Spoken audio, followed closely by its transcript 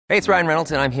Hey, it's Ryan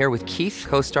Reynolds, and I'm here with Keith,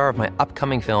 co-star of my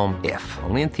upcoming film, If,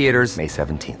 only in theaters May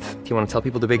 17th. Do you want to tell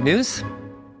people the big news?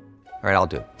 All right, I'll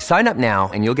do it. Sign up now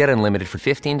and you'll get unlimited for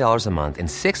 $15 a month and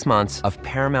 6 months of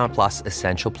Paramount Plus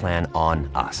Essential Plan on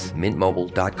us.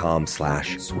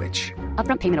 MintMobile.com/switch.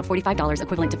 Upfront payment of $45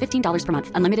 equivalent to $15 per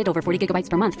month. Unlimited over 40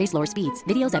 gigabytes per month. Face lower speeds.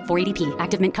 Videos at 480p.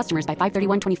 Active Mint customers by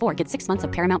 531.24 get 6 months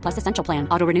of Paramount Plus Essential Plan.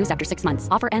 Auto renews after 6 months.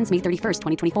 Offer ends May 31st,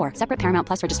 2024. Separate Paramount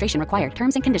Plus registration required.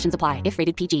 Terms and conditions apply if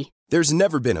rated PG. There's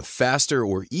never been a faster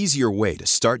or easier way to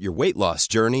start your weight loss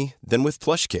journey than with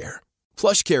PlushCare.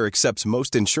 PlushCare accepts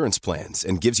most insurance plans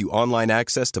and gives you online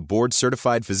access to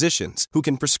board-certified physicians who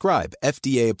can prescribe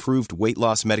FDA-approved weight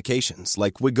loss medications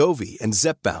like Wegovy and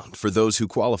Zepbound for those who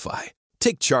qualify.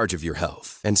 Take charge of your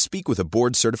health and speak with a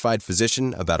board-certified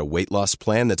physician about a weight loss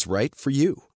plan that's right for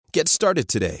you. Get started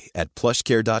today at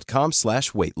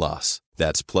plushcare.com/weight-loss.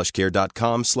 That's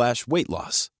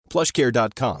plushcare.com/weight-loss.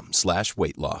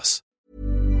 plushcare.com/weight-loss.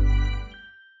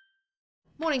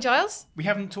 Morning, Giles. We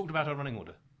haven't talked about our running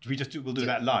order. We'll do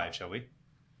that live, shall we?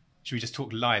 Should we just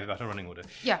talk live about our running order?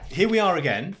 Yeah. Here we are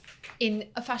again. In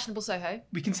a fashionable Soho.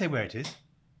 We can say where it is.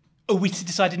 Oh, we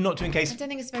decided not to in case I don't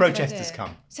think it's a very good protesters idea.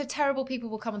 come. So terrible people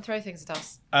will come and throw things at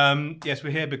us. Yes, we're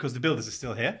here because the builders are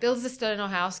still here. Builders are still in our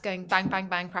house going bang, bang,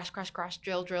 bang, crash, crash, crash,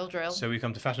 drill, drill, drill. So we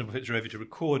come to Fashionable Fitzrovia to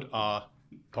record our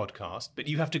podcast, but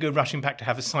you have to go rushing back to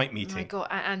have a site Oh meeting. my God,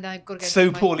 and I've got to go.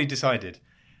 So poorly decided.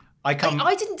 I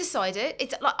didn't decide it.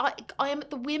 It's like I am at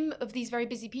the whim of these very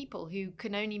busy people who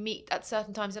can only meet at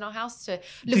certain times in our house to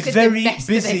look at the best very that they've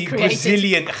busy created.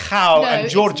 Brazilian João and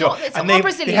Giorgio, It's and not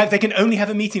Brazilian. they can only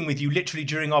have a meeting with you literally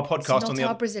during our podcast. It's on not the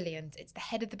our other. Brazilians. It's the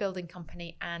head of the building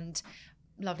company and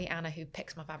lovely Anna who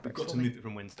picks my fabrics We've got for to me. move it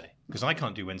from Wednesday because I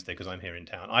can't do Wednesday because I'm here in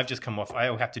town. I've just come off.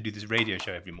 I have to do this radio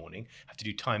show every morning. I have to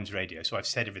do Times Radio, so I've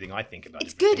said everything I think about it.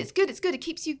 It's good. It's good. It's good. It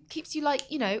keeps you like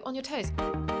on your toes.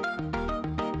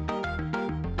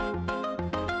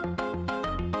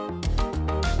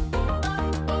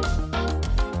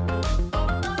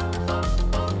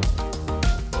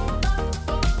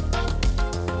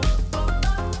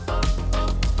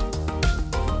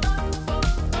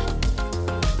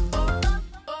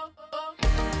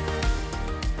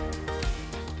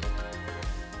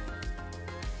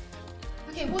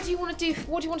 What do you want to do?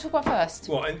 What do you want to talk about first?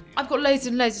 I've got loads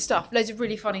and loads of stuff, loads of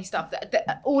really funny stuff,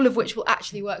 that all of which will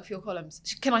actually work for your columns.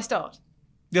 Can I start?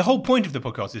 The whole point of the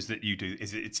podcast is that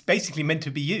it's basically meant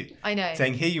to be you. I know.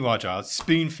 Saying, here you are, Giles,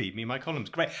 spoon feed me my columns.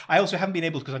 Great. I also haven't been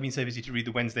able, because I've been so busy, to read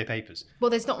the Wednesday papers. Well,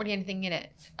 there's not really anything in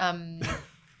it.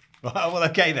 Well,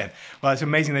 okay then. Well, it's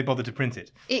amazing they bothered to print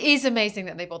it. It is amazing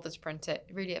that they bothered to print it.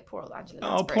 Really, poor old Angela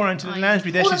Lansbury. Oh, poor Angela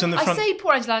Lansbury. There she's on the front. I say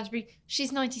poor Angela Lansbury.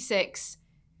 She's 96.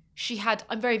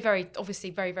 I'm very, very,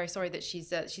 obviously very, very sorry that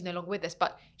she's no longer with us,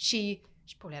 but she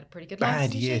probably had a pretty good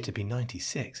life. Bad year to be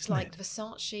 96, It's like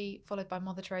Versace, followed by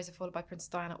Mother Teresa, followed by Princess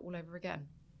Diana all over again.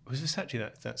 Was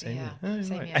Versace that same year? Yeah,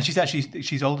 same right. year. And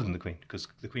she's older than the Queen, because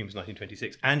the Queen was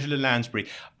 1926. Angela Lansbury.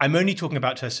 I'm only talking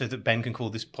about her so that Ben can call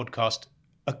this podcast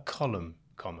a column,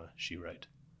 she wrote.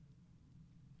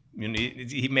 You know,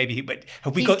 He's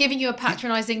giving you a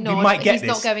patronising nod, but he's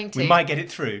not going to. We might get it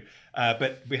through,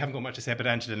 but we haven't got much to say about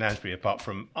Angela Lansbury apart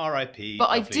from R.I.P.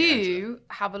 But I do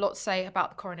have a lot to say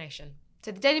about the coronation.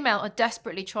 So the Daily Mail are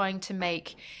desperately trying to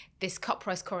make this cut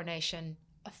price coronation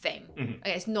a thing. Mm-hmm.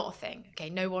 Okay, it's not a thing. Okay,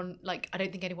 no one, I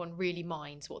don't think anyone really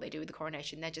minds what they do with the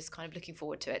coronation. They're just kind of looking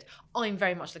forward to it. I'm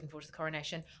very much looking forward to the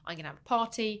coronation. I'm going to have a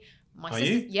party. Are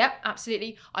you? Yep,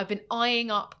 absolutely. I've been eyeing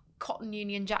up Cotton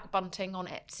Union Jack bunting on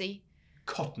Etsy.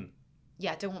 Cotton?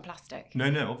 Yeah, don't want plastic. No,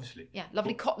 obviously. Yeah,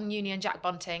 lovely Cotton Union Jack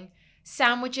bunting.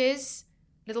 Sandwiches,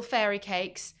 little fairy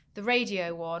cakes, the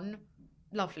radio one.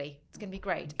 Lovely. It's going to be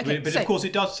great. Okay, but of course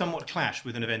it does somewhat clash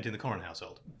with an event in the Corrin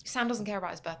household. Sam doesn't care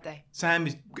about his birthday.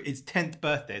 His 10th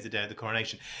birthday is the day of the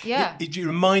coronation. Yeah. It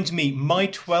reminds me, my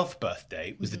 12th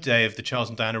birthday was the day of the Charles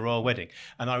and Diana royal wedding.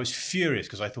 And I was furious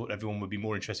because I thought everyone would be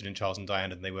more interested in Charles and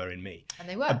Diana than they were in me. And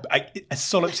they were. A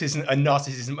solipsism, a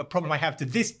narcissism, a problem I have to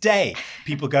this day.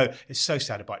 People go, it's so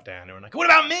sad about Diana. And I go, what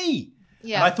about me?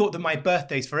 Yeah. And I thought that my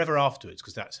birthdays forever afterwards,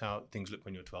 because that's how things look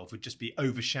when you're 12, would just be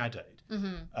overshadowed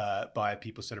by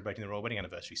people celebrating the royal wedding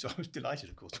anniversary. So I was delighted,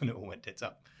 of course, when it all went tits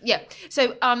up. Yeah.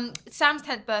 So Sam's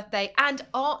 10th birthday and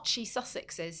Archie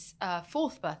Sussex's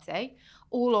 4th birthday,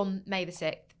 all on May the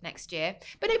 6th next year.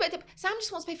 But Sam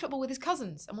just wants to play football with his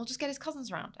cousins, and we'll just get his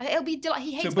cousins around. It'll be delightful.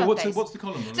 He hates birthdays. What's the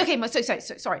column?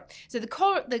 Sorry. So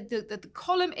the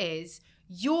column is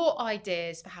your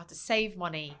ideas for how to save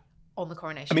money on the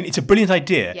coronation. I mean, it's a brilliant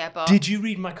idea. Yeah, but did you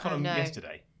read my column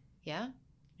yesterday? Yeah.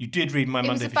 You did read my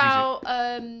Monday for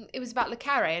Tuesday. It was about Le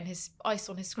Carré and his ice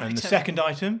on his scrotum. And the second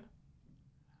item?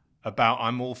 about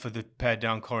I'm all for the pared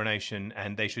down coronation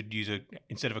and they should use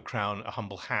instead of a crown, a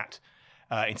humble hat.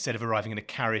 Instead of arriving in a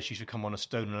carriage, she should come on a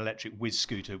stolen electric whiz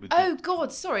scooter. Oh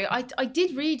God, sorry, I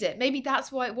did read it. Maybe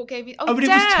that's what gave me. But it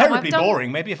was terribly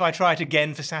boring. Maybe if I try it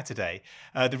again for Saturday,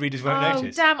 the readers won't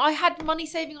notice. Oh damn! I had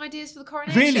money-saving ideas for the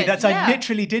coronation. Really? I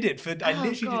literally did it for. I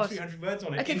literally God. did 300 words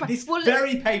on it Okay, in fine. this Well,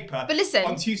 very paper. but listen.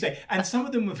 On Tuesday, and some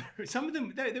of them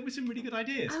there were some really good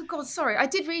ideas. Oh God, sorry, I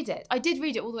did read it. I did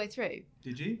read it all the way through.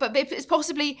 Did you? But it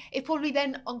probably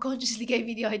then unconsciously gave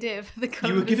me the idea for the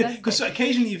column. You were given because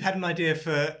occasionally you've had an idea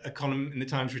for a column in the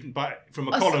Times written by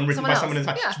someone in the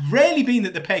Times. Yeah. It's rarely been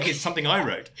that the peg is something I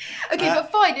wrote. Okay,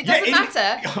 but fine, it doesn't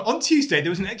matter. On Tuesday there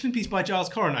was an excellent piece by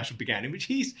Giles Corran I should begin in which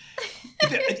it's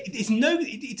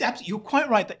absolutely, you're quite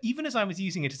right that even as I was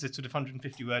using it as a sort of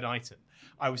 150 word item,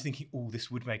 I was thinking,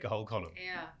 this would make a whole column.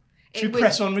 Yeah. Should we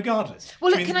press on regardless?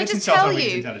 Well, look, can I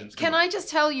just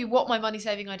tell you what my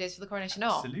money-saving ideas for the coronation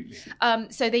are? Absolutely.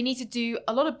 So they need to do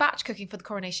a lot of batch cooking for the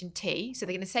coronation tea. So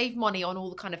they're going to save money on all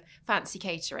the kind of fancy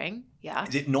catering. Yeah.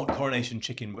 Is it not coronation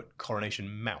chicken, but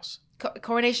coronation mouse?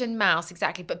 Coronation mouse,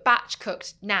 exactly, but batch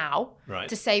cooked now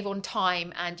to save on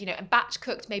time and batch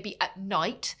cooked maybe at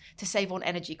night to save on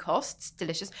energy costs.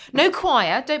 Delicious. No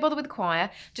choir, don't bother with the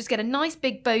choir. Just get a nice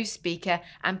big Bose speaker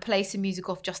and play some music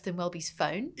off Justin Welby's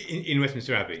phone. In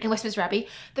Westminster Abbey. In Westminster Abbey.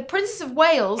 The Princess of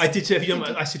Wales. I did.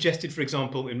 I suggested, for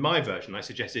example, in my version,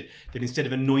 that instead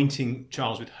of anointing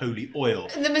Charles with holy oil,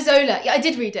 the Mazzola. Yeah, I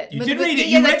did read it. You did read it.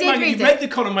 Yes, I did read it. You read the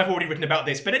column I've already written about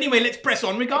this. But anyway, let's press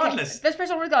on regardless. Okay, let's press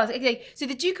on regardless. Okay. So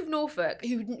the Duke of Norfolk,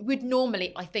 who would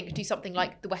normally, I think, do something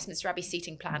like the Westminster Abbey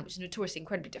seating plan, which is a notoriously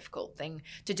incredibly difficult thing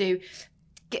to do,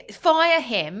 fire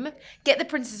him, get the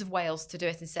Princess of Wales to do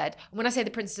it instead. And when I say the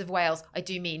Princess of Wales, I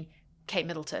do mean Kate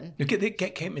Middleton. Get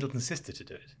Kate Middleton's sister to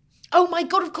do it. Oh my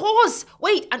God, of course!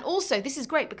 Wait, and also, this is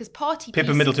great because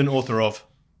Pippa Middleton, author of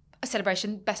A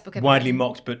Celebration, best book ever. Widely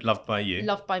mocked but loved by you.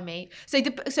 Loved by me. So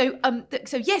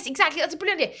yes, exactly. That's a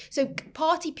brilliant idea. So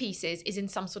Party Pieces is in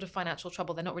some sort of financial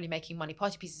trouble. They're not really making money.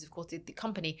 Party Pieces, of course, the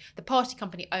party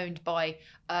company owned by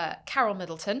Carol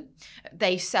Middleton.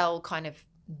 They sell kind of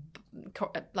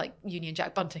like Union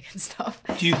Jack bunting and stuff.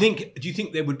 Do you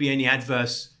think there would be any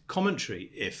adverse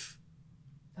commentary if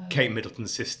Kate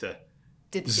Middleton's sister?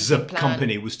 The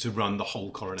company was to run the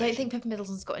whole coronation. I don't think Pippa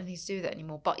Middleton's got anything to do with it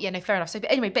anymore. But yeah, no, fair enough. So, but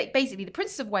anyway, basically, the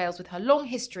Princess of Wales, with her long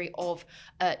history of,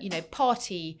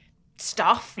 party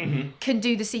stuff, can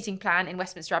do the seating plan in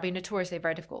Westminster Abbey, notoriously a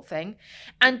very difficult thing.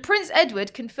 And Prince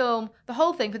Edward can film the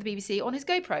whole thing for the BBC on his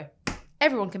GoPro.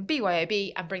 Everyone can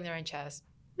BYOB and bring their own chairs.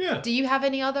 Yeah. Do you have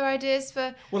any other ideas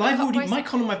for? Well, my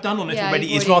column I've done on it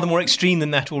already is rather more extreme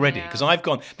than that already because I've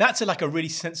gone. That's a really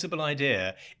sensible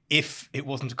idea if it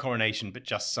wasn't a coronation but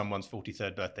just someone's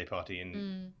 43rd birthday party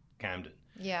in Camden.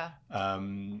 Yeah.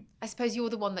 I suppose you're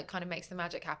the one that kind of makes the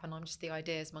magic happen. I'm just the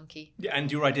ideas monkey. Yeah,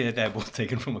 and your idea there was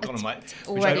taken from a column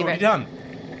which I'd already done.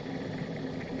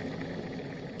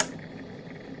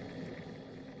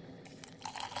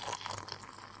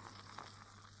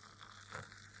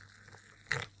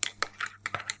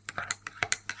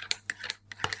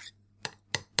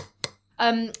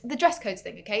 The dress codes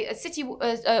thing, okay?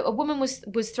 A woman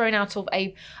was thrown out of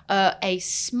a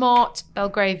smart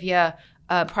Belgravia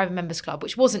private members club,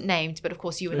 which wasn't named, but of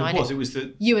course you and I know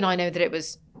that it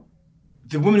was.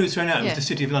 The woman who was thrown out was the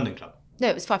City of London club. No,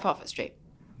 it was 5 Hertford Street.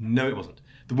 No, it wasn't.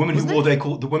 The woman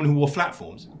who wore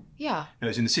platforms. Yeah. No,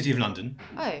 it was in the City of London.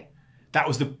 Oh. That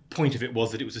was the point of it,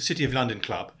 was that it was a City of London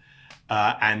club.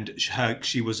 And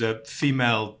she was a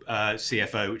female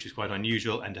CFO, which is quite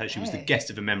unusual, and she was the guest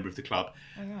of a member of the club,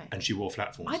 and she wore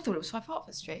platforms. I thought it was 5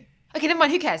 Hertford Street. Okay, never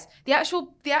mind. Who cares? The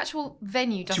actual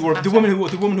venue doesn't matter.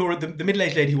 The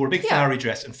middle-aged lady who wore a big flowery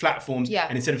dress and platforms,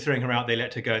 and instead of throwing her out, they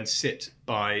let her go and sit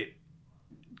by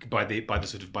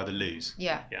the loos.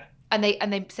 Yeah. Yeah. And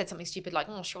they said something stupid like,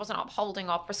 she wasn't upholding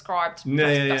our prescribed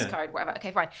dress code, whatever.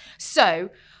 Okay, fine.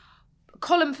 So,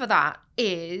 column for that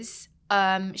is.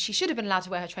 She should have been allowed to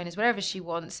wear her trainers wherever she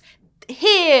wants.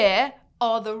 Here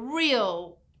are the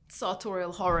real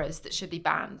sartorial horrors that should be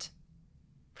banned.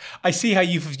 I see how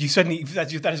you suddenly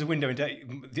that is a window into.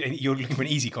 You're looking for an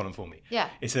easy column for me. Yeah,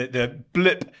 it's the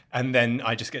blip, and then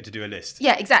I just get to do a list.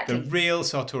 Yeah, exactly. The real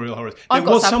sartorial horrors.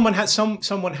 Someone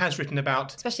has written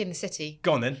about, especially in the city.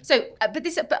 Go on then. So,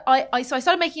 I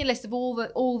started making a list of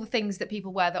all the things that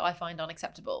people wear that I find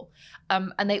unacceptable,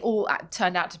 and they all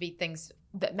turned out to be things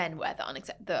that men wear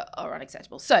that are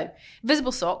unacceptable. So,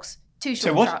 visible socks, too short.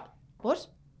 So what? What?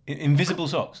 Invisible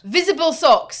socks. Visible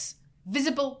socks.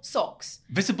 Visible socks.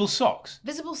 Visible socks?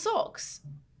 Visible socks.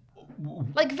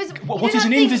 Like visible. What is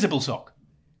an invisible sock?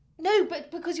 No, but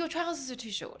because your trousers are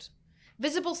too short.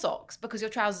 visible socks because your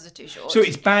trousers are too short. So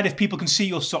it's bad if people can see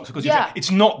your socks because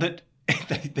it's not that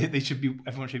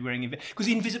everyone should be wearing because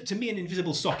to me an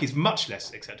invisible sock is much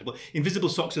less acceptable. Invisible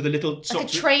socks are the little socks, like a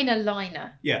trainer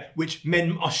liner. Yeah, which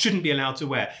men shouldn't be allowed to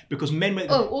wear because men.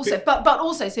 But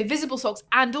also so visible socks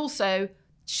and also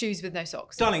shoes with no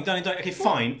socks. Darling. Okay,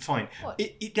 fine. What?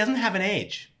 It doesn't have an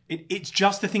edge. It's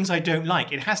just the things I don't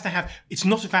like. It has to have. It's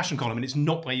not a fashion column, and it's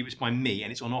not by you. It's by me,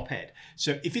 and it's on op-ed.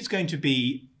 So if it's going to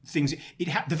be things,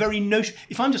 the very notion.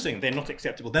 If I'm just saying they're not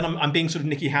acceptable, then I'm being sort of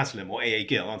Nikki Haslam or A.A.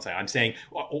 Gill, aren't I? I'm saying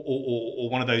or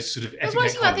one of those sort of. But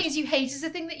writing about things you hate is the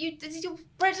thing that is your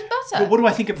bread and butter. Well, what do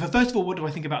I think of? First of all, what do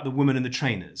I think about the woman and the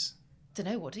trainers? I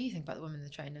don't know. What do you think about the women and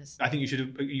the trainers? I think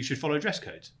you should follow dress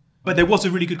codes. But there was a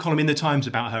really good column in the Times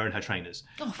about her and her trainers.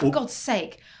 Oh, for God's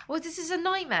sake. Well, this is a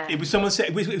nightmare. It was someone said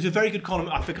it was a very good column.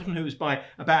 I've forgotten who it was by,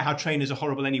 about how trainers are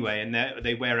horrible anyway, and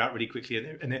they wear out really quickly,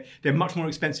 and they're much more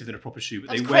expensive than a proper shoe. But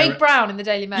That's they Craig Brown in the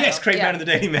Daily Mail. Yes, Craig Brown in the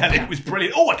Daily Mail. It was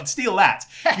brilliant. Oh, I could steal that.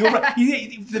 You're right.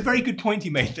 The very good point he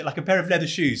made that like a pair of leather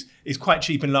shoes is quite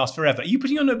cheap and lasts forever. Are you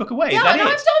putting your notebook away? No, is that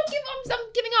it? I'm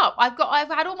giving up. I've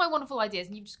had all my wonderful ideas,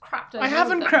 and you've just crapped over. I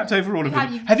haven't crapped over all of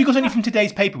them. Have you got any from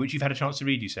today's paper which you've had a chance to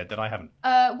read? You said that I haven't.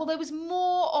 Well, there was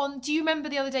more on. Do you remember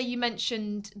the other day you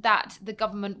mentioned that the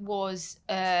government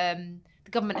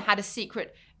had a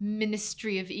secret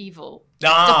Ministry of Evil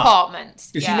department?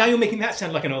 You see, now you're making that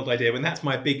sound like an old idea when that's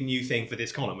my big new thing for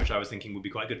this column, which I was thinking would be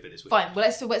quite good for this week. Fine. Well,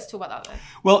 let's talk about that then.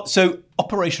 Well, so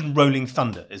Operation Rolling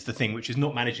Thunder is the thing which is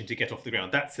not managing to get off the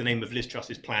ground. That's the name of Liz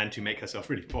Truss's plan to make herself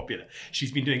really popular.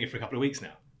 She's been doing it for a couple of weeks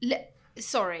now.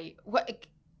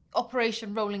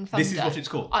 Operation Rolling Thunder. This is what it's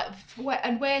called.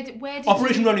 Where did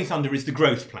Operation Rolling Thunder is the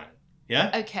growth plan.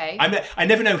 Yeah. Okay. I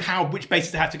never know which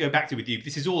basis I have to go back to with you.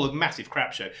 This is all a massive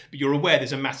crap show, but you're aware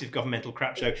there's a massive governmental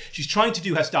crap show. She's trying to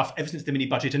do her stuff ever since the mini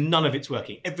budget, and none of it's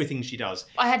working. Everything she does.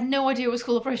 I had no idea it was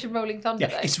called Operation Rolling Thunder.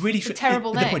 Yeah, it's really a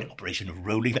terrible name. The point, Operation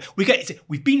Rolling Thunder.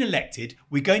 We've been elected.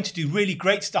 We're going to do really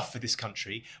great stuff for this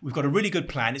country. We've got a really good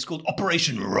plan. It's called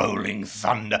Operation Rolling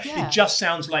Thunder. Yeah. It just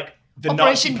sounds like the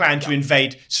Nazi plan to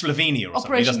invade Slovenia or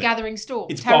something. Operation Gathering Storm.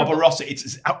 It's Barbarossa.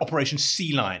 It's Operation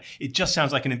Sea Lion. It just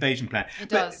sounds like an invasion plan. It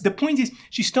does. But the point is,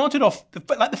 she started off,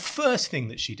 the first thing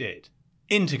that she did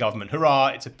into government,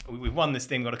 hurrah, we've won this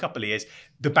thing, we've got a couple of years,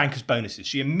 the bankers' bonuses.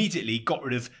 She immediately got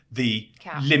rid of the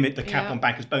cap on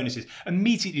bankers' bonuses,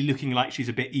 immediately looking like she's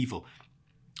a bit evil.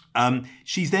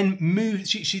 She's then moved.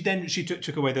 She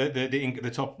took away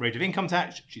the top rate of income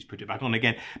tax. She's put it back on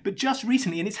again. But just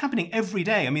recently, and it's happening every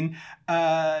day. I mean,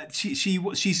 she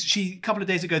a couple of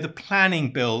days ago, the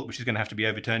planning bill, which is going to have to be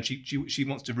overturned. She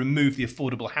wants to remove the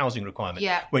affordable housing requirement.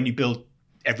 Yeah. When you build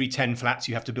every 10 flats,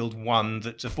 you have to build one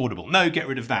that's affordable. No, get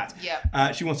rid of that.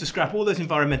 Yeah. She wants to scrap all those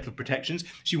environmental protections.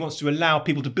 She wants to allow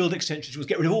people to build extensions. She wants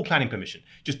to get rid of all planning permission.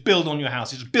 Just build on your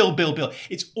houses. Build.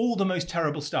 It's all the most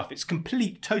terrible stuff. It's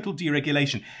complete, total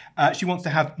deregulation. She wants to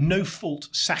have no-fault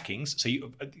sackings. So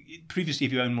previously,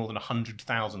 if you own more than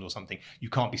 100,000 or something,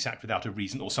 you can't be sacked without a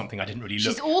reason or something. I didn't really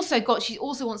look. She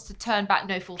also wants to turn back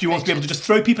no-fault. She wants to be able to just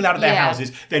throw people out of their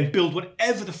houses, then build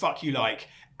whatever the fuck you like,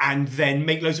 and then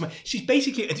make loads of money.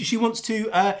 She wants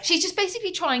to. She's just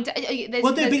basically trying to.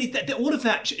 All of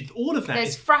that.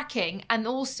 There's fracking, and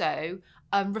also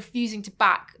refusing to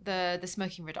back the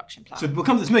smoking reduction plan. So we'll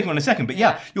come to the smoking one in a second, but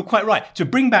yeah, you're quite right. To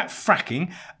bring back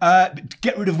fracking,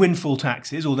 get rid of windfall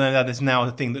taxes, although there's now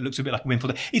a thing that looks a bit like a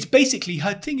windfall tax. It's basically,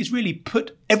 her thing is really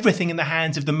put everything in the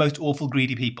hands of the most awful,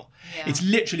 greedy people. Yeah. It's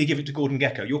literally give it to Gordon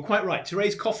Gekko. You're quite right.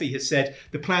 Therese Coffey has said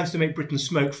the plans to make Britain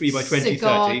smoke-free by 2030.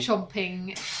 Cigar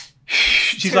chomping.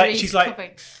 She's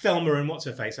like Thelma and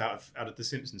what's-her-face out of The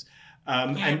Simpsons.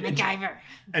 MacGyver.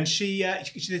 And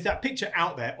there's that picture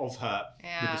out there of her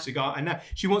with a cigar, and now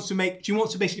she wants to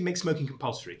basically make smoking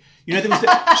compulsory. You know,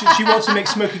 she wants to make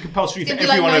smoking compulsory for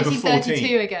everyone like over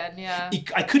 14. Again, yeah.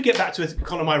 I could get back to a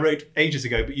column I wrote ages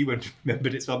ago, but you won't remember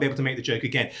it, so I'll be able to make the joke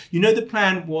again. You know, the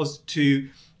plan was to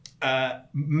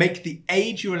make the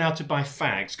age you're allowed to buy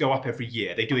fags go up every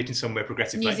year. They do it in somewhere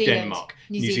progressive like Denmark,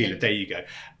 New Zealand. There you go.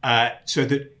 So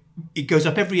that it goes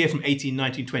up every year from 18,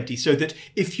 19, 20, so that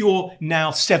if you're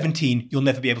now 17, you'll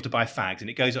never be able to buy fags. And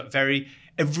it goes up every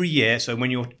year. So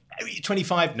when you're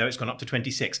 25, no, it's gone up to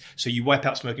 26. So you wipe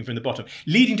out smoking from the bottom,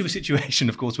 leading to a situation,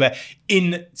 of course, where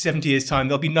in 70 years' time,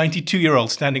 there'll be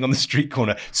 92-year-olds standing on the street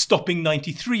corner, stopping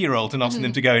 93-year-olds and asking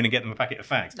them to go in and get them a packet of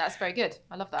fags. That's very good.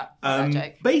 I love that. That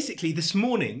joke. Basically, this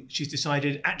morning, she's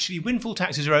decided, actually, windfall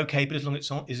taxes are okay, but as long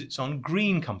as it's on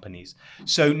green companies.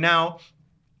 So now,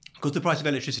 because the price of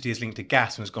electricity is linked to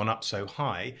gas and has gone up so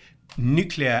high,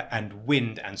 nuclear and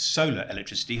wind and solar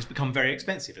electricity has become very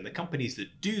expensive. And the companies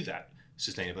that do that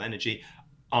sustainable energy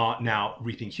are now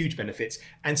reaping huge benefits.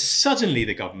 And suddenly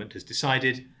the government has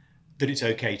decided that it's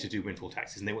okay to do windfall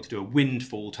taxes, and they want to do a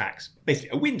windfall tax, basically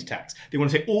a wind tax. They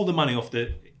want to take all the money off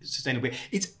the sustainable.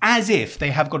 It's as if they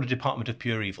have got a Department of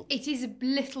Pure Evil. It is a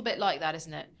little bit like that,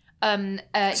 isn't it?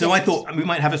 So I thought we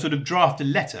might have a sort of draft a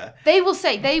letter. They will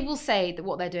say that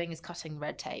what they're doing is cutting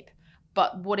red tape.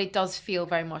 But what it does feel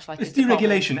very much like it's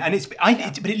deregulation, and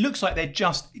but it looks like they're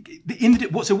just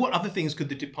So what other things could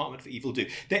the Department for Evil do?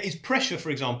 There is pressure, for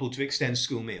example, to extend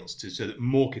school meals so that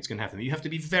more kids can have them. You have to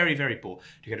be very, very poor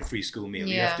to get a free school meal.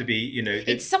 Yeah. You have to be,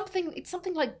 It's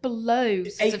something like below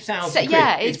 8,000 quid.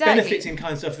 Yeah, it's exactly. benefits in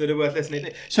kind of stuff that are worth less than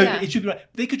anything. So it should be right.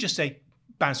 They could just say,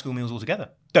 ban school meals altogether.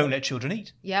 Don't let children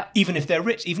eat. Yeah. Even if they're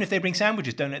rich, even if they bring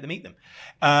sandwiches, don't let them eat them.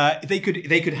 They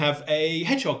could have a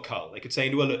hedgehog cull. They could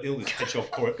say, well, look, all this hedgehog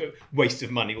waste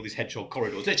of money, all these hedgehog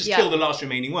corridors. Let's just kill the last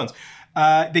remaining ones.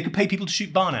 They could pay people to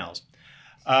shoot barn owls.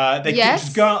 They could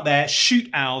just go out there, shoot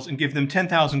owls, and give them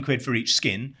 10,000 quid for each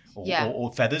skin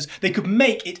or feathers. They could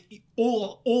make it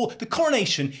all the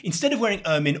coronation, instead of wearing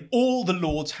ermine, all the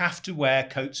lords have to wear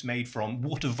coats made from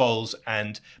water voles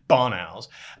and barn owls.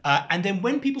 And then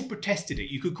when people protested it,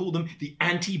 you could call them the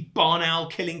anti-barn owl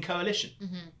killing coalition.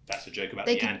 Mm-hmm. That's a joke about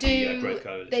the anti-growth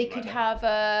coalition. They could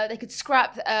they could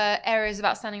scrap areas of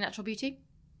outstanding natural beauty.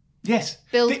 Yes.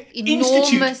 Build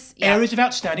enormous areas of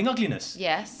outstanding ugliness.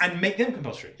 Yes. And make them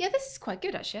compulsory. Yeah, this is quite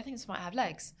good, actually. I think this might have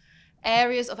legs.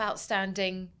 Areas of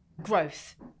outstanding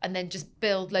growth, and then just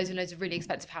build loads and loads of really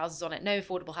expensive houses on it. No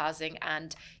affordable housing,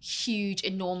 and huge,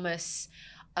 enormous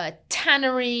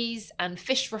tanneries and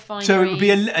fish refineries. So it would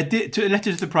be a letter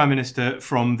to the Prime Minister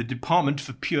from the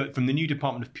new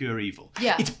Department of Pure Evil.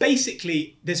 Yeah. It's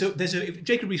basically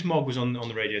Jacob Rees-Mogg was on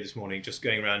the radio this morning, just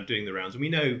going around doing the rounds, and we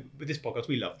know with this podcast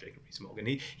we love Jacob Rees-Mogg, and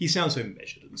he sounds so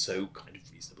measured and so kind of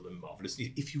reasonable and marvellous.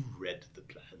 If you read the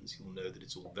plans, you'll know that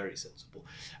it's all very sensible.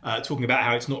 Talking about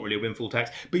how it's not really a windfall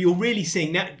tax, but you're really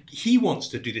seeing that he wants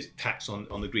to do this tax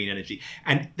on the green energy,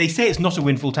 and they say it's not a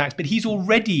windfall tax, but he's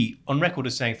already on record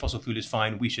as saying fossil fuel is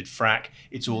fine, we should frack,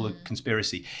 it's all a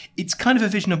conspiracy. It's kind of a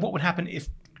vision of what would happen if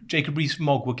Jacob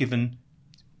Rees-Mogg were given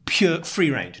pure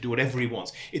free rein to do whatever he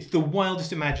wants. It's the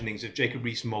wildest imaginings of Jacob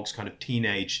Rees-Mogg's kind of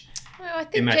teenage I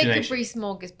think Jacob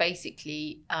Rees-Mogg is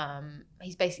basically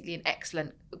he's basically an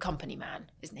excellent company man,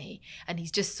 isn't he? And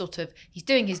he's just he's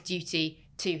doing his duty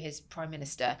to his Prime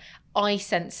Minister. I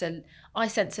sense a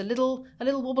little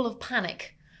wobble of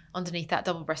panic underneath that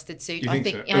double-breasted suit. I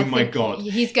think so? Oh my God.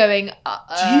 He's going...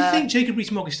 Do you think Jacob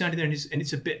Rees-Mogg is standing there and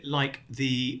it's a bit like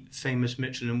the famous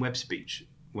Mitchell and Webb speech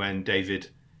when David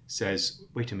says,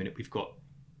 wait a minute, we've got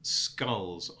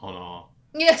skulls on our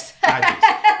badges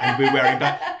and we're wearing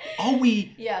Are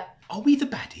we the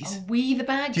baddies? Are we the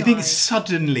bad guys? Do you think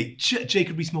suddenly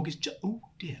Jacob Rees-Mogg is oh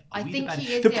dear, I think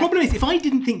he is. The problem is, if I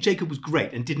didn't think Jacob was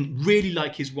great and didn't really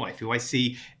like his wife, who I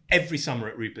see every summer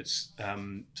at Rupert's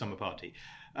summer party,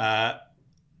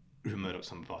 Rupert Murdoch's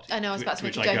summer party. I know, I was about to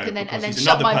make a joke and then he's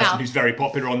shut my mouth. Another person who's very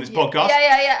popular on this podcast.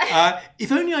 Yeah.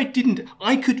 If only I didn't,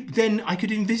 I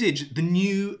could envisage the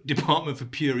new Department for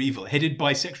Pure Evil, headed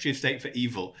by Secretary of State for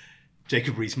Evil,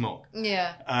 Jacob Rees-Mogg.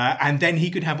 Yeah. And then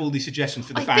he could have all these suggestions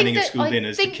for the banning of school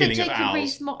dinners, the killing of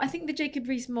owls. I think the Jacob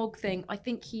Rees-Mogg thing, I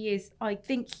think he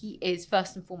is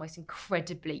first and foremost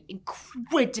incredibly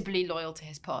loyal to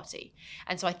his party.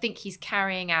 And so I think he's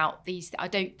carrying out these I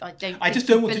just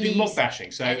don't want to do mob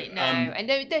bashing. So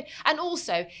and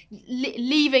also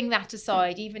leaving that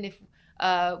aside, even if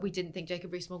we didn't think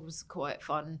Jacob Rees-Mogg was quite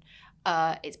fun,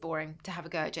 it's boring to have a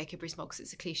go at Jacob Rees-Mogg because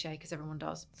it's a cliche because everyone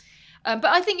does. But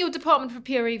I think your Department for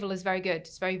Pure Evil is very good.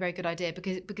 It's a very, very good idea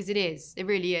because it is. It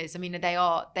really is. I mean, they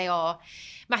are.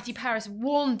 Matthew Parris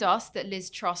warned us that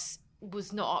Liz Truss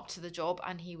was not up to the job,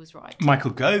 and he was right. Michael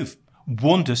Gove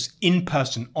warned us in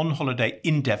person on holiday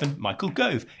in Devon. Michael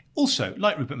Gove, also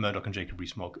like Rupert Murdoch and Jacob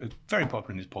Rees-Mogg, very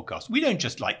popular in this podcast. We don't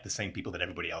just like the same people that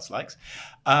everybody else likes.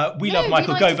 We love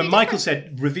Michael Gove, and Michael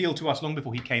revealed to us long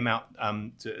before he came out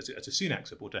as a Sunak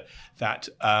supporter that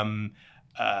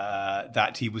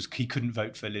he couldn't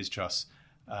vote for Liz Truss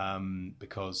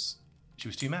because she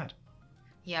was too mad.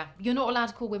 Yeah, you're not allowed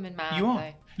to call women mad. You are.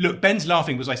 Though. Look, Ben's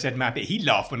laughing because I said mad, but he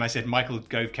laughed when I said Michael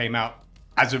Gove came out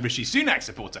as a Rishi Sunak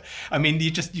supporter. I mean,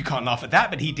 you can't laugh at that,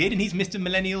 but he did, and he's Mr.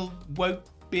 Millennial woke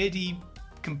beardy.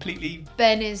 Completely.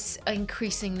 Ben is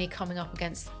increasingly coming up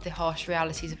against the harsh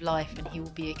realities of life, and he will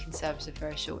be a Conservative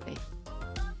very shortly.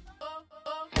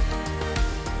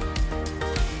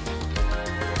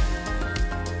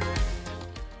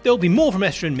 There'll be more from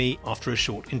Esther and me after a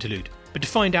short interlude. But to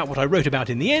find out what I wrote about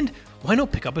in the end, why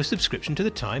not pick up a subscription to The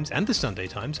Times and The Sunday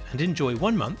Times and enjoy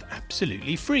 1 month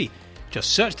absolutely free?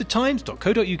 Just search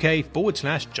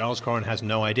thetimes.co.uk/Giles Coren has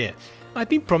no idea. I've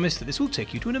been promised that this will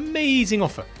take you to an amazing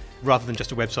offer, rather than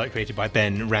just a website created by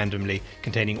Ben randomly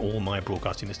containing all my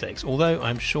broadcasting mistakes. Although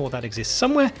I'm sure that exists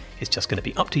somewhere, it's just going to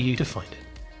be up to you to find it.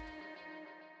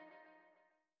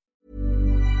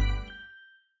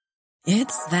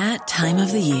 It's that time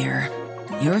of the year.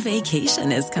 Your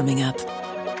vacation is coming up.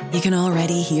 You can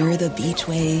already hear the beach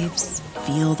waves,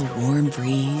 feel the warm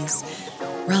breeze,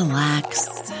 relax,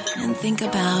 and think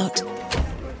about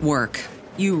work.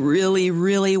 You really,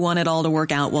 really want it all to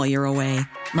work out while you're away.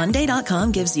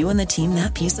 Monday.com gives you and the team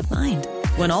that peace of mind.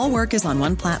 When all work is on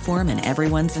one platform and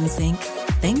everyone's in sync,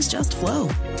 things just flow.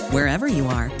 Wherever you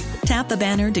are, tap the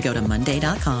banner to go to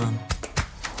Monday.com.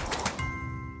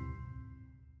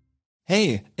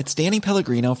 Hey, it's Danny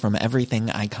Pellegrino from Everything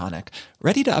Iconic.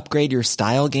 Ready to upgrade your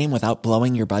style game without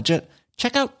blowing your budget?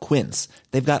 Check out Quince.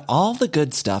 They've got all the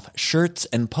good stuff, shirts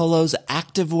and polos,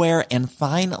 activewear, and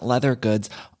fine leather goods,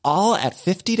 all at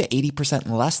 50 to 80%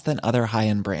 less than other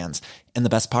high-end brands. And the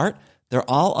best part?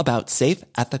 They're all about safe,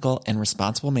 ethical, and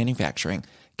responsible manufacturing.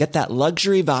 Get that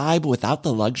luxury vibe without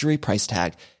the luxury price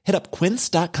tag. Hit up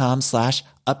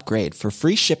quince.com/upgrade for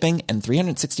free shipping and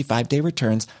 365-day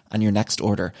returns on your next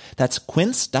order. That's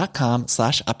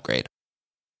quince.com/upgrade.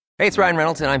 Hey, it's Ryan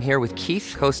Reynolds, and I'm here with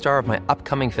Keith, co-star of my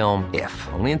upcoming film, If,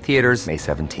 only in theaters May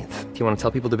 17th. Do you want to tell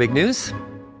people the big news?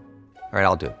 All right,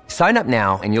 I'll do it. Sign up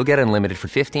now and you'll get unlimited for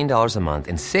 $15 a month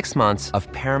and 6 months of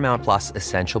Paramount Plus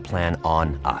Essential Plan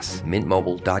on us.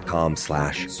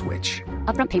 MintMobile.com/switch.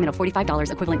 Upfront payment of $45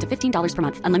 equivalent to $15 per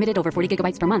month. Unlimited over 40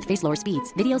 gigabytes per month. Face lower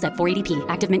speeds. Videos at 480p.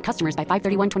 Active Mint customers by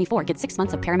 531.24 get 6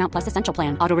 months of Paramount Plus Essential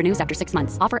Plan. Auto renews after 6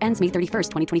 months. Offer ends May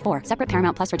 31st, 2024. Separate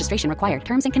Paramount Plus registration required.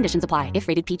 Terms and conditions apply if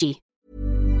rated PG.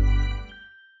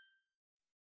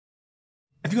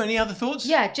 Have you got any other thoughts?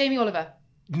 Yeah, Jamie Oliver.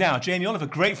 Now, Jamie Oliver,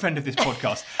 great friend of this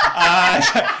podcast,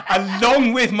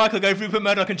 along with Michael Gove, Rupert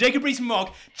Murdoch, and Jacob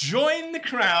Rees-Mogg, join the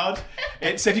crowd.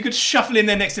 So if you could shuffle in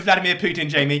there next to Vladimir Putin,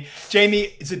 Jamie.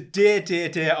 Jamie is a dear, dear,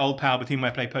 dear old pal with whom I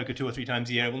play poker 2 or 3 times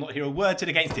a year. I will not hear a word said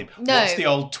against him. No. What's the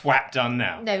old twat done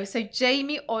now? No, so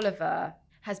Jamie Oliver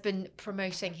has been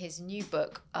promoting his new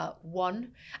book,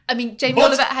 One. I mean, Jamie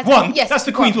Oliver has... One? Yes, that's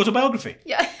the Queen's autobiography.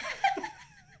 Yeah.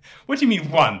 What do you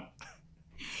mean, one?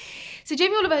 So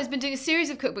Jamie Oliver has been doing a series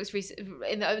of cookbooks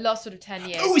in the last sort of 10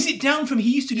 years. Oh, is it down from, he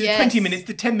used to do the 20 minutes,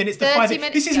 the 10 minutes, the 5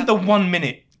 minutes. This isn't the 1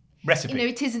 minute recipe. No,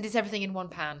 it isn't. It's everything in one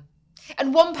pan.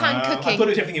 And one pan cooking. I thought it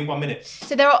was everything in 1 minute.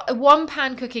 So there are one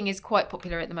pan cooking is quite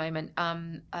popular at the moment.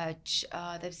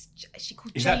 There's she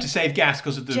called. Is Jane, that to save gas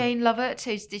because of the Jane Lovett?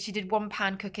 So she did one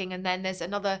pan cooking, and then there's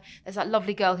that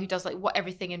lovely girl who does like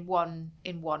everything in one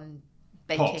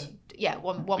baking. Pot. Yeah,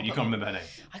 one. But you can't remember her name.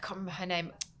 I can't remember her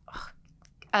name.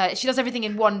 She does everything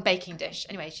in one baking dish.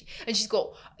 Anyway, she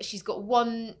does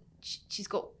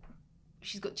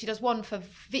one for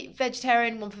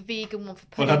vegetarian, one for vegan, one for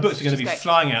puddings. Well, her books are going to be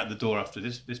flying out the door after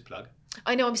this plug.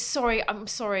 I know. I'm sorry.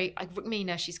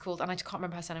 Rukmina, she's called, and I just can't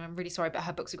remember her surname. I'm really sorry, but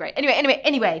her books are great.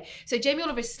 Anyway. So Jamie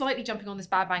Oliver is slightly jumping on this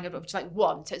bad bang of which is like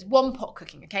one. So it's one pot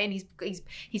cooking, okay? And he's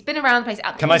been around the place.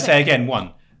 Can I say again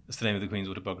one? That's the name of the Queen's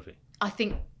autobiography. I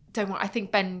think. Don't worry. I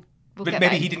think Ben. But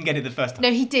maybe he didn't get it the first time.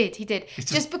 No, he did.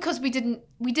 Just because we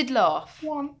did laugh.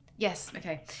 One. Yes.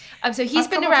 Okay. So he's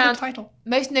been around,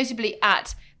 most notably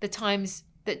at the Times,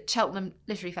 the Cheltenham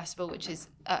Literary Festival, which is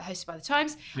hosted by the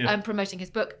Times, promoting his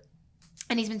book.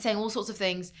 And he's been saying all sorts of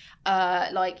things,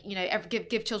 like,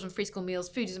 give children free school meals,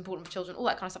 food is important for children, all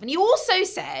that kind of stuff. And he also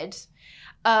said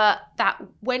that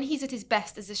when he's at his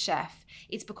best as a chef,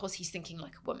 it's because he's thinking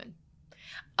like a woman.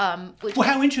 Well,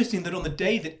 how interesting that on the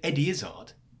day that Eddie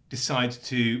Izzard decides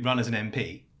to run as an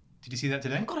MP. Did you see that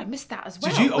today? Oh God, I missed that as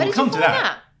well. Did you? Where did you find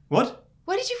that? What?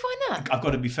 Where did you find that? I've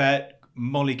got to be fair.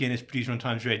 Molly Guinness, producer on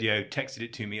Times Radio, texted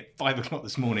it to me at 5 o'clock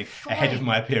this morning ahead of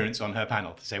my appearance on her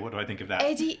panel to say, what do I think of that?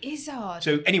 Eddie Izzard.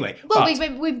 So anyway,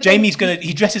 Jamie's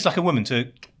he dresses like a woman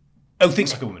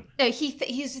thinks like a woman. No, he's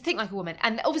to think like a woman.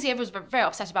 And obviously everyone's very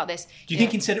upset about this. Do you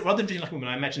think instead, rather than dressing like a woman,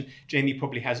 I imagine Jamie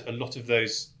probably has a lot of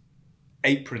those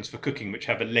aprons for cooking which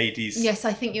have a lady's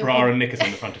bra and knickers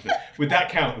on the front of them. Would that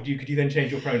count? Could you then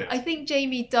change your pronouns? I think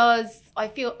Jamie does. I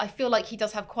feel like he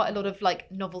does have quite a lot of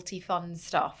like novelty fun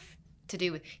stuff to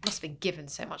do with. He must have been given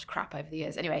so much crap over the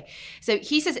years. Anyway, so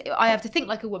he says I have to think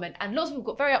like a woman, and lots of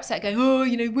people got very upset, going, "Oh,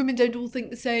 women don't all think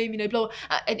the same," blah.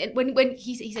 And when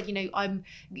he said,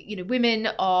 women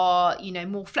are,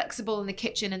 more flexible in the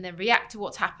kitchen and then react to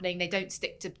what's happening. They don't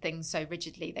stick to things so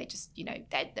rigidly. They just, they're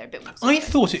a bit more. I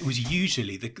thought it was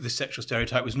usually the sexual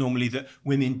stereotype was normally that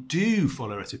women do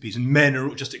follow recipes and men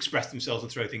are just express themselves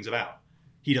and throw things about.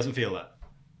 He doesn't feel that.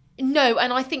 No,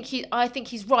 and I think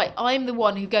he's right. I'm the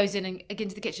one who goes in and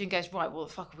into the kitchen and goes, right, what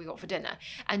the fuck have we got for dinner?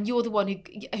 And you're the one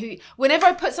who whenever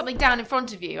I put something down in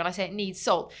front of you and I say it needs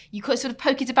salt, you sort of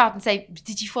poke it about and say,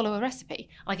 did you follow a recipe?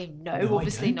 And I go, no,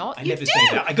 obviously not. I never say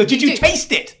that. I go, did you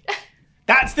taste it?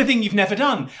 That's the thing you've never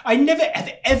done. I never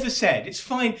have ever said, it's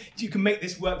fine, you can make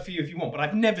this work for you if you want, but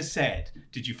I've never said,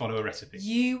 did you follow a recipe?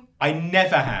 I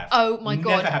never have. Oh my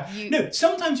God. Never have. No,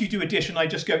 sometimes you do a dish and I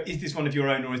just go, is this one of your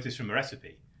own or is this from a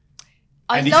recipe?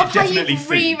 I love how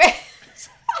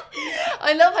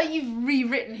you've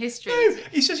rewritten history. No,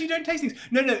 it's just you don't taste things.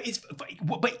 No,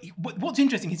 but what's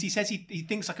interesting is he says he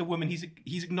thinks like a woman.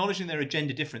 He's acknowledging their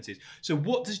agenda differences. So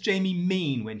what does Jamie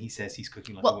mean when he says he's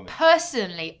cooking like a woman? Well,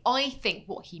 personally, I think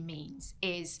what he means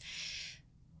is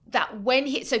that when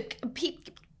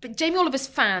but Jamie Oliver's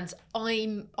fans,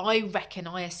 I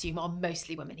assume are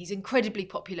mostly women. He's incredibly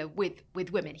popular with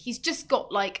women. He's just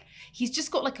got like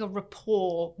a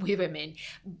rapport with women,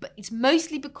 but it's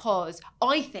mostly because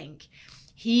I think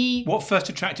What first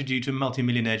attracted you to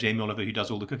multi-millionaire Jamie Oliver who does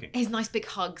all the cooking? His nice big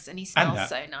hugs and he smells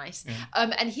so nice.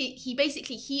 Yeah. And he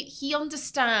basically he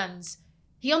understands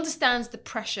the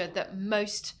pressure that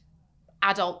most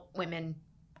adult women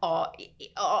are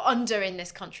under in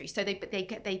this country. So they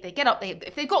get up,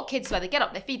 if they've got kids, they get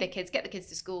up, they feed their kids, get the kids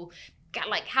to school,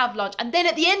 have lunch, and then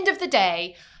at the end of the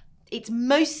day, it's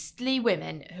mostly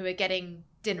women who are getting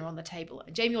dinner on the table.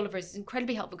 And Jamie Oliver is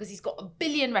incredibly helpful because he's got a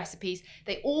billion recipes.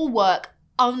 They all work,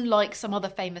 unlike some other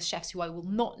famous chefs who I will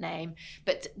not name,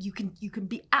 but you can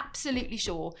be absolutely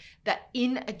sure that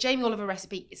in a Jamie Oliver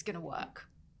recipe, it's going to work.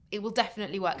 It will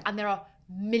definitely work, and there are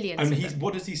millions. And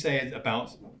what does he say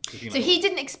about cooking? So he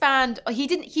didn't expand. He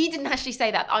didn't actually say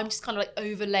that. I'm just kind of like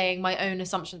overlaying my own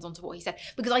assumptions onto what he said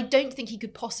because I don't think he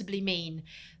could possibly mean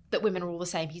that women are all the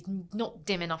same. He's not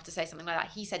dim enough to say something like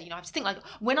that. He said, I have to think like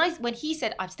when he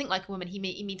said I have to think like a woman. He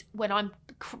means when I'm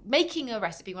making a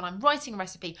recipe, when I'm writing a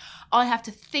recipe, I have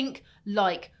to think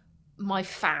like my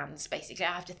fans, basically.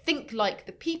 I have to think like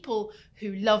the people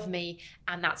who love me,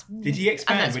 and that's did he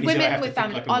expand when he women said I have with to think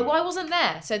family? like a woman? I wasn't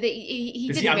there, so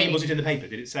he didn't. I mean, was it in the paper?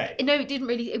 Did it say? No, it didn't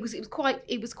really. It was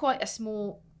quite a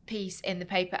small piece in the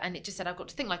paper, and it just said I've got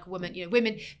to think like a woman.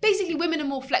 Women are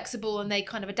more flexible and they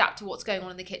kind of adapt to what's going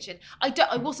on in the kitchen.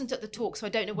 I wasn't at the talk, so I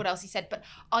don't know what else he said, but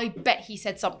I bet he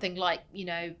said something like, we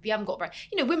haven't got bread.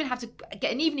 Women have to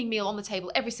get an evening meal on the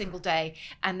table every single day,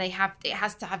 and it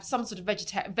has to have some sort of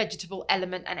vegetable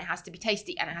element, and it has to be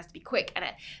tasty, and it has to be quick, and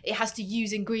it has to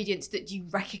use ingredients that you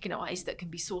recognise that can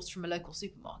be sourced from a local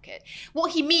supermarket.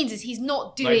 What he means is he's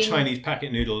not doing like Chinese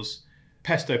packet noodles,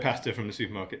 pesto pasta from the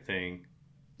supermarket thing.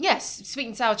 Yes, sweet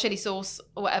and sour chili sauce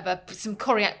or whatever, some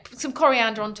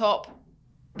coriander on top,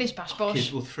 bish bash bosh.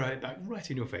 Kids will throw it back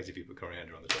right in your face if you put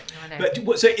coriander on the top. I know.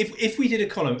 But so if we did a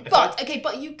column, but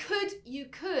you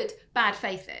could bad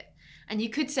faith it, and you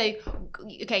could say,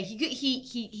 okay,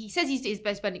 he says he's his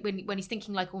best when he's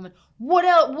thinking like a woman. What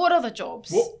other jobs?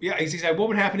 What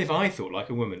would happen if I thought like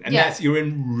a woman? And you're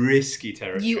in risky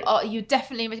territory. You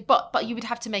definitely, but you would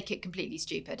have to make it completely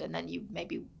stupid, and then you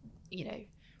maybe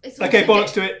It's okay,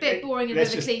 bollocks to it. A bit boring and a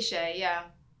bit of a cliche, yeah.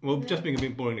 Well, just being a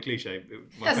bit boring and a cliche.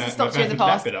 Hasn't stopped you in the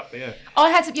past. Bit up, yeah.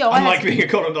 Unlike being a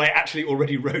column that I actually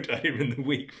already wrote earlier in the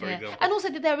week, for example. And also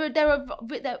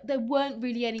that there weren't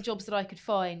really any jobs that I could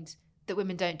find that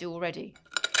women don't do already.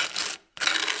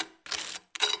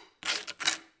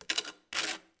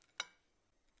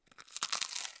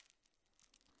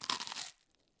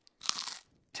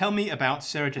 Tell me about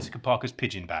Sarah Jessica Parker's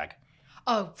pigeon bag.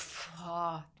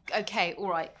 Okay, all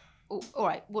right.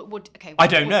 Okay. I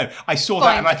don't know. I saw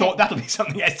that and I thought that'll be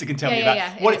something Esther can tell me about.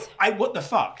 Yeah, what the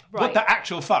fuck? Right. What the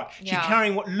actual fuck? She's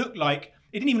carrying what looked like,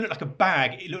 it didn't even look like a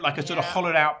bag. It looked like a sort of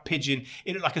hollowed out pigeon.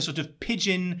 It looked like a sort of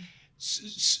pigeon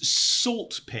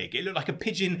salt pig. It looked like a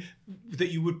pigeon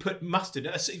that you would put mustard.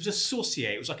 It was a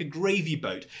saucier. It was like a gravy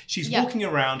boat. She's walking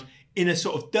around in a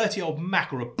sort of dirty old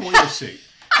mac or a boiler suit.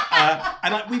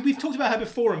 And we've talked about her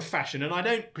before in fashion, and I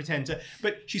don't pretend to,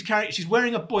 but she's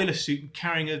wearing a boiler suit and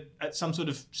carrying some sort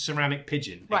of ceramic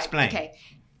pigeon. Right. Explain. Okay.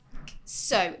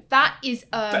 So that is.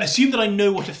 But assume that I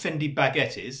know what a Fendi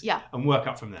baguette is. Yeah. And work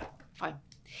up from there. Fine.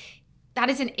 That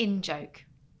is an in-joke.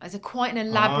 It's quite an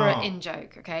elaborate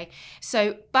in-joke. Okay.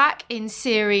 So back in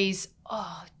series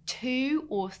 2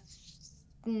 or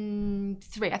 3,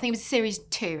 I think it was series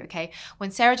 2, okay, when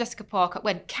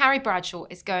Carrie Bradshaw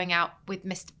is going out with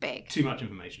Mr. Big. Too much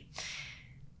information.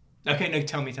 Okay, no,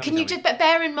 tell me. Can you just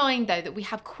bear in mind though that we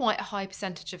have quite a high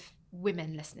percentage of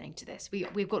women listening to this. We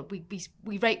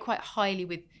rate quite highly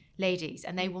with ladies,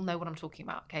 and they will know what I'm talking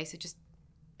about. Okay, so just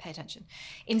pay attention.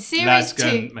 In series Lads, 2, go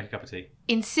and make a cup of tea.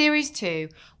 In series 2,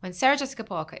 when Sarah Jessica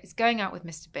Parker is going out with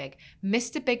Mr. Big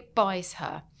buys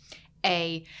her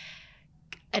an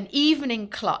evening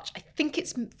clutch. I think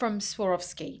it's from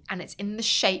Swarovski, and it's in the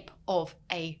shape of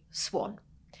a swan.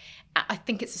 I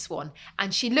think it's a swan.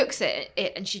 And she looks at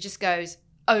it and she just goes,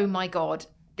 oh my God,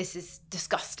 this is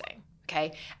disgusting.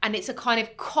 Okay. And it's a kind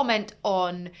of comment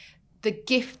on the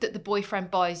gift that the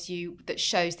boyfriend buys you that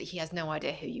shows that he has no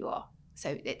idea who you are.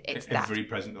 So it's every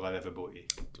present that I've ever bought you.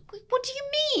 What do you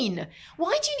mean?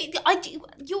 Why do you need?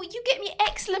 You get me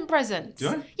excellent presents. Do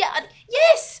I? Yeah.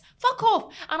 Yes. Fuck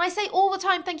off. And I say all the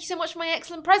time, thank you so much for my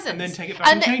excellent presents. And then take it back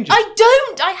and change it. I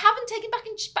don't. I haven't taken back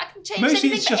and changed Mostly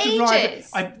anything it's just for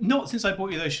ages. arrived. Not since I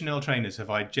bought you those Chanel trainers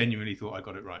have I genuinely thought I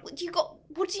got it right. What do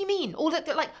you mean? All that,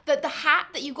 like the hat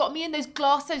that you got me and those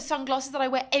sunglasses that I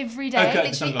wear every day, Okay,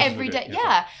 literally every day.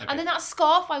 Yeah. Okay. And then that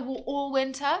scarf I wore all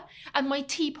winter, and my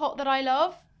teapot that I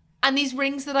love, and these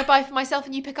rings that I buy for myself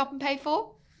and you pick up and pay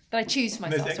for, that I choose for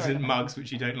myself. Those excellent mugs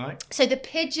which you don't like. So the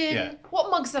pigeon. Yeah. What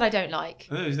mugs that I don't like?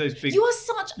 Those big. You are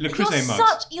such. Le Creuset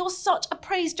mugs. You're such a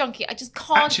praise junkie. I just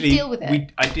can't deal with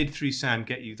it. I did through Sam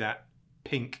get you that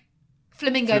pink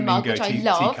flamingo mug, which I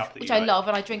love,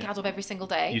 and I drink out of every single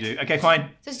day. You do? Okay, fine.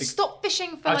 So stop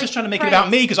fishing for. I was just trying to make it about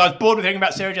me because I was bored with hearing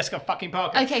about Sarah Jessica fucking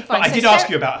Parker. Okay, fine. But I did ask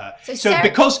you about her. So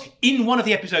because in one of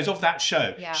the episodes of that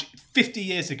show, 50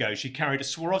 years ago, she carried a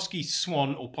Swarovski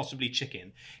swan or possibly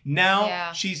chicken.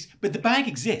 Now but the bag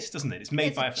exists, doesn't it? It's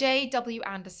made by a J.W.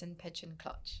 Anderson pigeon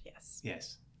clutch.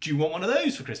 Yes. Do you want one of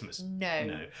those for Christmas?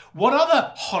 No. What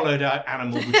other hollowed out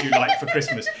animal would you like for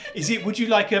Christmas? Would you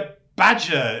like a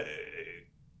badger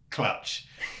clutch,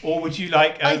 or would you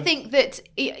like I think that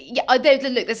look,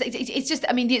 it's just,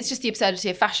 I mean, it's just the absurdity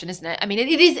of fashion, isn't it? I mean,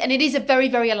 it is a very,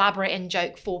 very elaborate in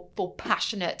joke for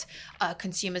passionate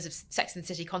consumers of Sex and the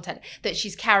City content that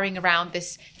she's carrying around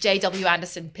this J.W.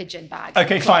 Anderson pigeon bag.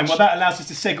 Okay, fine. Well, that allows us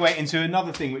to segue into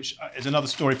another thing, which is another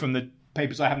story from the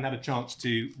papers I haven't had a chance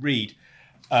to read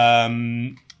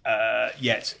yet.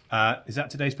 Is that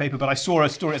today's paper? But I saw a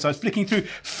story as I was flicking through.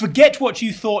 Forget what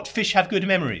you thought, fish have good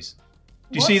memories.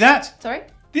 Do you see that? Sorry?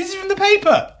 This is from the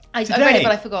paper. I read it,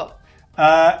 but I forgot.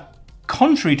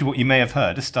 Contrary to what you may have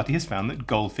heard, a study has found that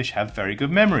goldfish have very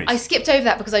good memories. I skipped over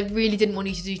that because I really didn't want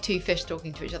you to do two fish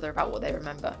talking to each other about what they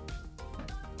remember.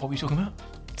 What were you talking about?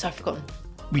 So I've forgotten.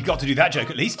 We got to do that joke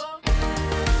at least.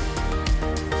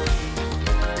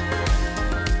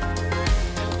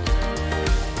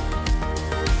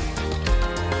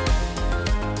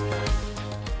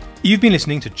 You've been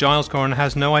listening to Giles Coren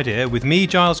Has No Idea with me,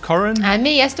 Giles Coren. And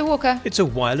me, Esther Walker. It's a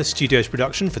Wireless Studios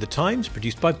production for The Times,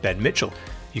 produced by Ben Mitchell.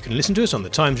 You can listen to us on the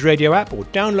Times radio app or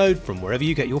download from wherever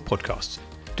you get your podcasts.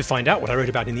 To find out what I wrote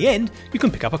about in the end, you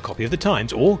can pick up a copy of The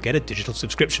Times or get a digital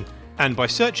subscription. And by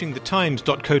searching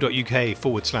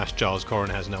thetimes.co.uk/Giles Coren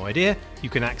Has No Idea, you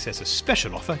can access a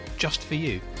special offer just for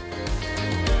you.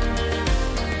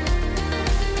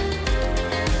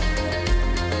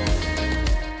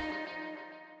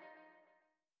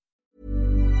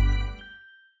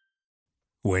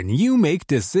 When you make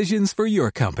decisions for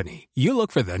your company, you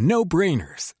look for the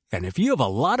no-brainers. And if you have a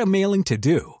lot of mailing to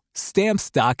do,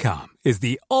 Stamps.com is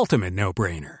the ultimate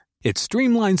no-brainer. It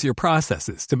streamlines your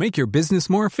processes to make your business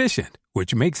more efficient,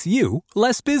 which makes you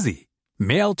less busy.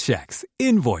 Mail checks,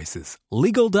 invoices,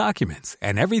 legal documents,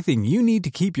 and everything you need to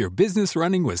keep your business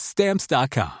running with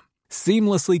Stamps.com.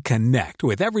 Seamlessly connect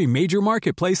with every major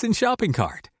marketplace and shopping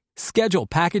cart. Schedule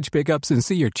package pickups and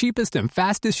see your cheapest and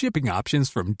fastest shipping options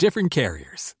from different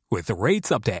carriers. With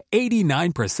rates up to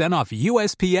 89% off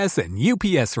USPS and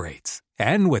UPS rates.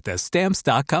 And with the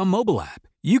Stamps.com mobile app,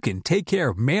 you can take care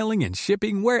of mailing and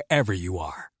shipping wherever you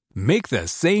are. Make the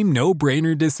same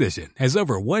no-brainer decision as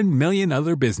over 1 million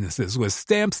other businesses with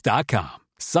Stamps.com.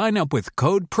 Sign up with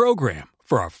code PROGRAM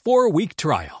for a 4-week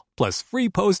trial, plus free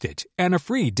postage and a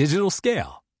free digital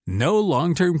scale. No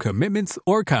long-term commitments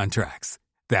or contracts.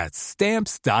 That's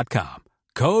Stamps.com.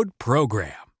 Code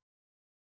PROGRAM.